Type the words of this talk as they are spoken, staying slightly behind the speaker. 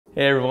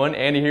Hey everyone,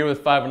 Andy here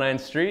with 509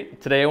 Street.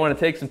 Today I want to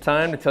take some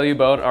time to tell you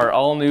about our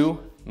all-new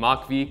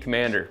Mach V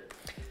Commander.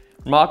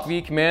 Mach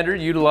V Commander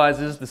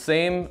utilizes the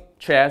same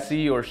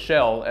chassis or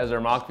shell as our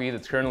Mach V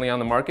that's currently on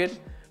the market.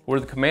 Where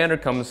the Commander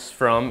comes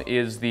from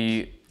is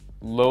the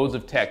loads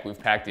of tech we've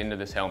packed into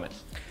this helmet.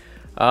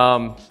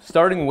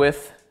 Starting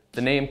with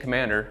the name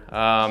Commander,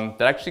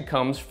 that actually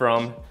comes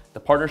from the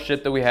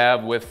partnership that we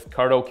have with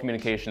Cardo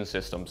Communication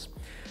Systems.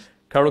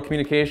 Cardo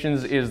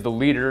Communications is the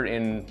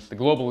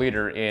global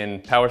leader in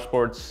power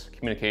sports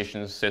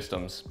communications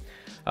systems.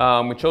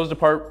 We chose to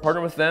partner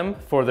with them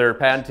for their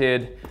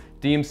patented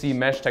DMC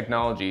mesh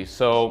technology.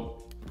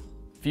 So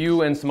if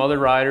you and some other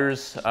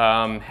riders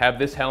have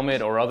this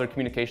helmet or other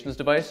communications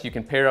device, you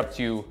can pair up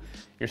to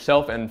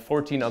yourself and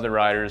 14 other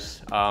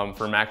riders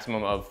for a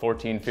maximum of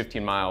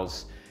 15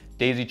 miles,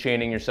 daisy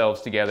chaining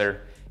yourselves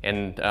together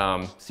and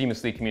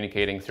seamlessly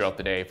communicating throughout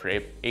the day for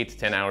 8 to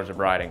 10 hours of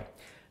riding.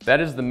 That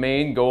is the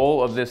main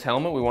goal of this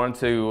helmet. We wanted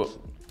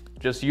to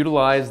just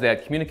utilize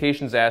that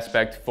communications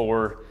aspect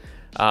for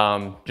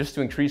just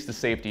to increase the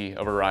safety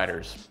of our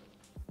riders.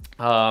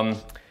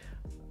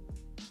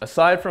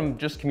 Aside from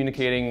just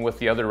communicating with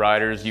the other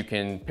riders, you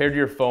can pair to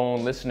your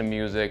phone, listen to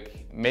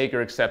music, make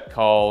or accept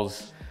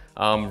calls,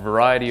 a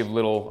variety of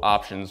little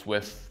options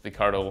with the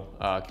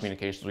Cardo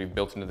communications we've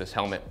built into this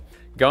helmet.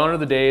 Gone are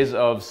the days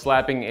of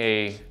slapping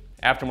a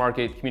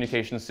aftermarket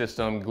communication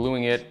system,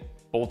 gluing it,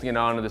 bolting it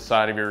onto the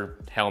side of your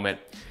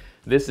helmet.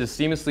 This is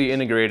seamlessly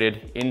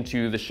integrated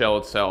into the shell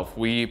itself.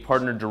 We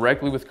partnered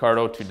directly with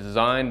Cardo to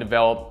design,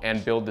 develop,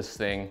 and build this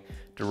thing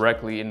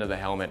directly into the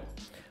helmet.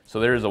 So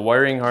there is a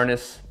wiring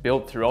harness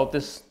built throughout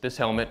this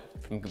helmet,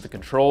 from the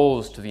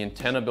controls to the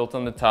antenna built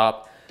on the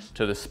top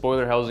to the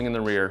spoiler housing in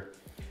the rear.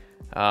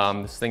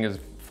 This thing is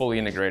fully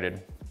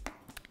integrated.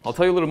 I'll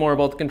tell you a little more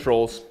about the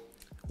controls.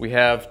 We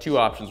have two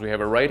options. We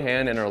have a right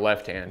hand and our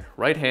left hand.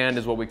 Right hand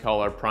is what we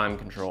call our prime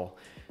control.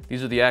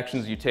 These are the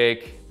actions you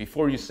take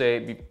before you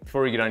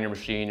get on your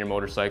machine, your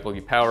motorcycle.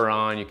 You power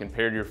on, you can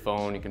pair to your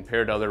phone, you can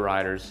pair to other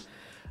riders.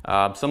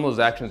 Some of those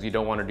actions you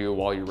don't want to do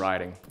while you're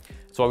riding.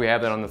 That's why we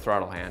have that on the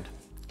throttle hand.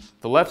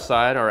 The left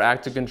side, our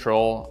active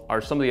control, are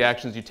some of the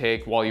actions you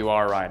take while you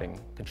are riding.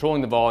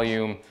 Controlling the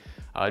volume,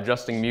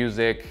 adjusting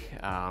music,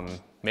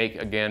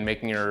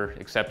 making or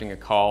accepting a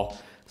call.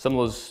 Some of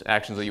those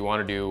actions that you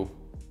want to do,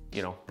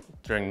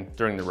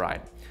 during the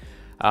ride.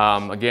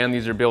 Again,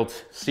 these are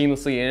built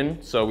seamlessly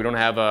in, so we don't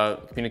have a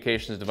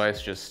communications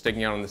device just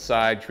sticking out on the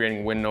side,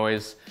 creating wind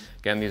noise.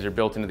 Again, these are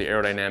built into the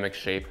aerodynamic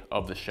shape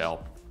of the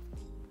shell.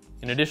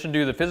 In addition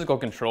to the physical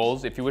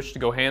controls, if you wish to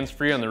go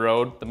hands-free on the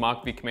road, the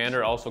Mach V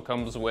Commander also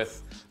comes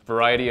with a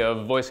variety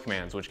of voice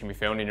commands, which can be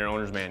found in your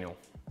owner's manual.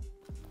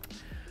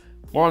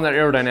 More on that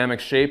aerodynamic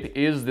shape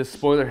is this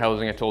spoiler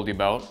housing I told you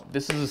about.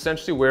 This is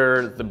essentially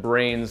where the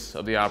brains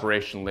of the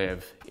operation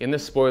live. In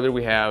this spoiler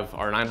we have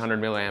our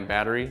 900 milliamp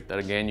battery that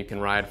again you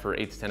can ride for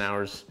 8 to 10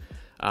 hours,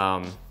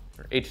 or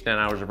 8 to 10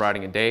 hours of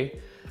riding a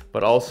day.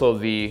 But also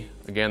the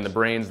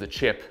brains, the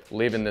chip,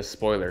 live in this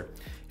spoiler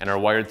and are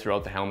wired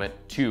throughout the helmet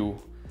to,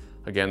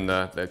 again,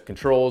 the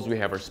controls. We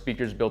have our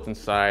speakers built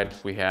inside.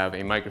 We have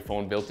a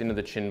microphone built into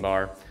the chin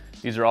bar.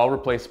 These are all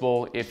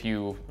replaceable if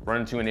you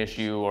run into an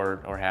issue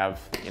or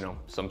have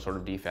some sort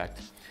of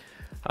defect.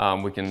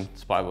 We can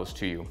supply those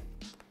to you.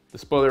 The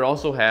spoiler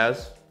also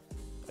has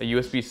a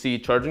USB-C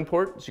charging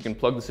port, so you can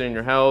plug this in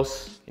your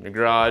house, in your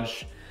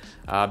garage,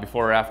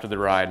 before or after the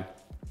ride.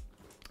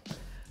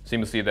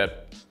 Seamlessly,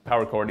 that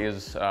power cord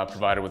is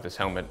provided with this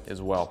helmet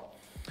as well.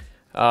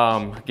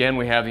 Again,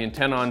 we have the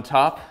antenna on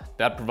top.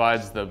 That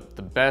provides the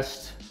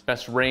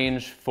best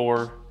range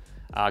for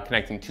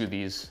connecting to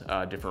these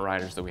different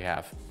riders that we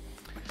have.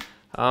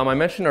 I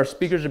mentioned our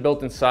speakers are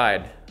built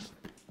inside.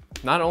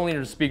 Not only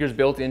are the speakers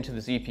built into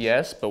this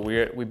EPS, but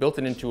we built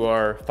it into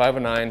our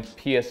 509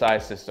 PSI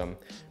system.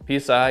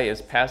 PSI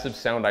is passive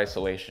sound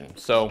isolation.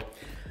 So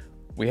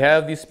we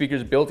have these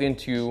speakers built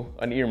into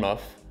an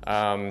earmuff.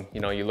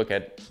 You look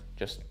at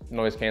just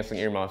noise canceling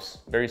earmuffs,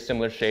 very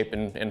similar shape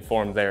and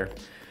form there.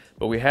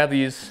 But we have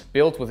these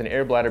built with an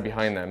air bladder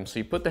behind them. So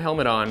you put the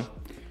helmet on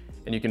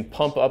and you can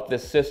pump up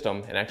this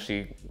system and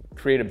actually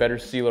create a better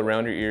seal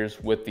around your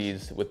ears with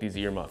these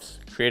earmuffs,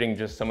 creating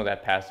just some of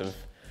that passive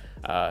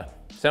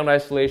sound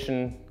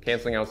isolation,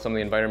 canceling out some of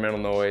the environmental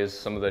noise,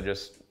 some of the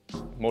just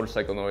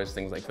motorcycle noise,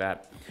 things like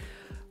that.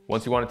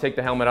 Once you want to take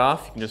the helmet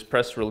off, you can just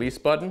press the release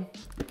button.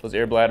 Those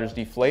air bladders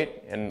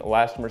deflate and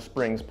elastomer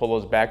springs pull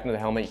those back into the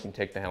helmet. You can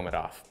take the helmet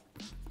off.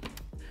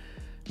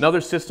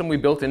 Another system we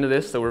built into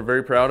this that we're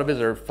very proud of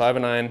is our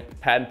 509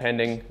 patent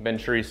pending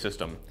Venturi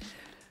system.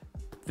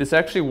 This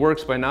actually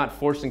works by not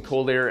forcing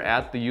cold air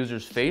at the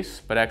user's face,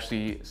 but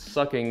actually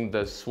sucking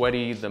the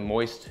sweaty, the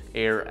moist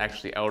air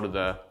actually out of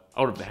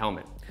the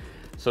helmet.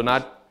 So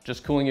not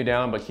just cooling you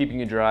down, but keeping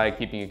you dry,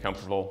 keeping you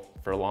comfortable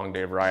for a long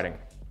day of riding.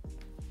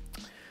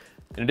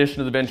 In addition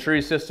to the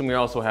Venturi system, we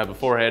also have a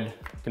forehead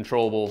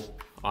controllable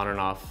on and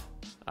off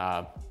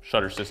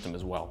shutter system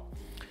as well.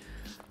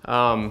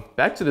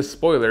 Back to the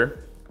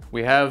spoiler,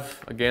 we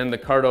have, again, the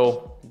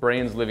Cardo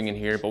brains living in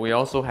here, but we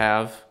also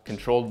have,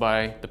 controlled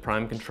by the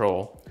prime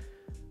control,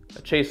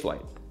 a chase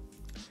light.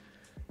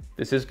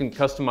 This is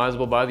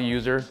customizable by the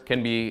user,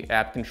 can be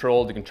app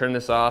controlled. You can turn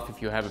this off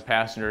if you have a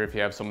passenger, if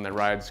you have someone that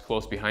rides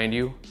close behind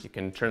you, you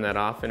can turn that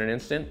off in an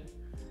instant.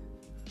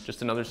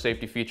 Just another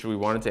safety feature we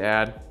wanted to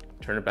add.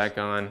 Turn it back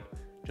on,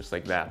 just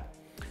like that.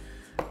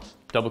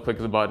 Double click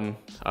the button.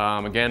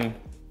 Again,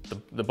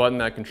 the button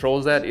that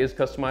controls that is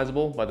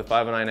customizable by the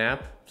 509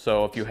 app.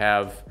 So if you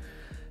have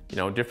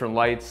different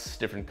lights,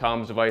 different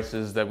comms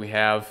devices that we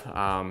have,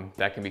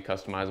 that can be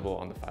customizable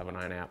on the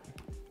 509 app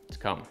to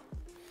come.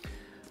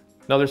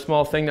 Another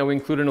small thing that we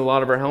include in a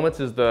lot of our helmets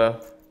is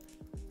the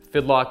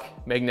Fidlock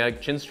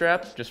magnetic chin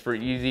strap, just for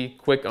easy,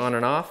 quick on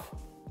and off.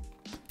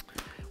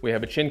 We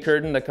have a chin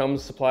curtain that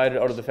comes supplied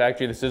out of the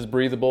factory. This is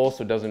breathable,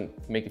 so it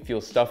doesn't make it feel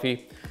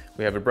stuffy.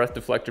 We have a breath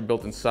deflector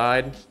built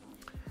inside.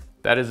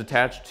 That is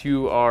attached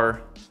to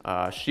our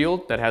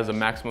shield that has a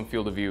maximum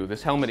field of view.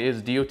 This helmet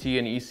is DOT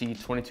and EC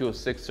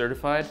 2206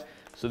 certified,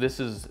 so this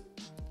is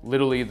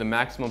literally the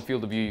maximum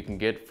field of view you can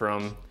get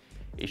from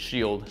a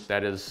shield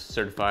that is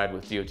certified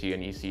with DOT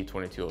and EC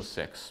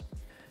 2206.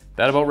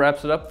 That about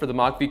wraps it up for the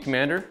Mach V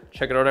Commander.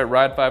 Check it out at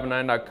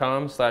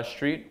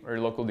ride509.com/street or your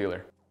local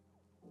dealer.